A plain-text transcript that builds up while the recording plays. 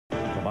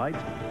Tonight,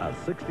 a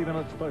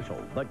 60-minute special.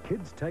 The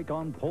kids take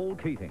on Paul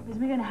Keating. Because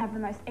we're going to have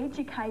the most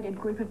educated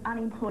group of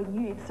unemployed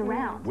youths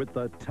around. With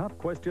the tough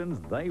questions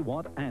they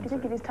want Do you answered.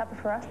 think it is tougher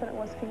for us than it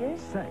was for you?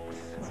 Sex.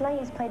 It's no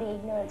use pleading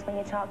ignorance when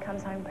your child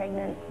comes home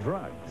pregnant.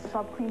 Drugs.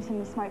 Bob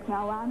Clinton smoked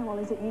marijuana while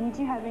he's at uni.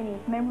 Do you have any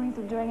memories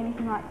of doing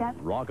anything like that?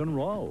 Rock and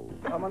roll.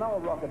 I'm an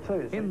old rocker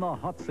too. In the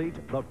hot seat,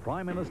 the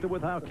Prime Minister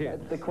with our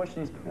kids. The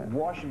question is,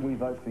 why should we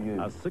vote for you?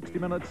 A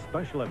 60-minute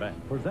special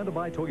event presented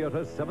by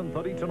Toyota,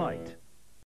 7:30 tonight.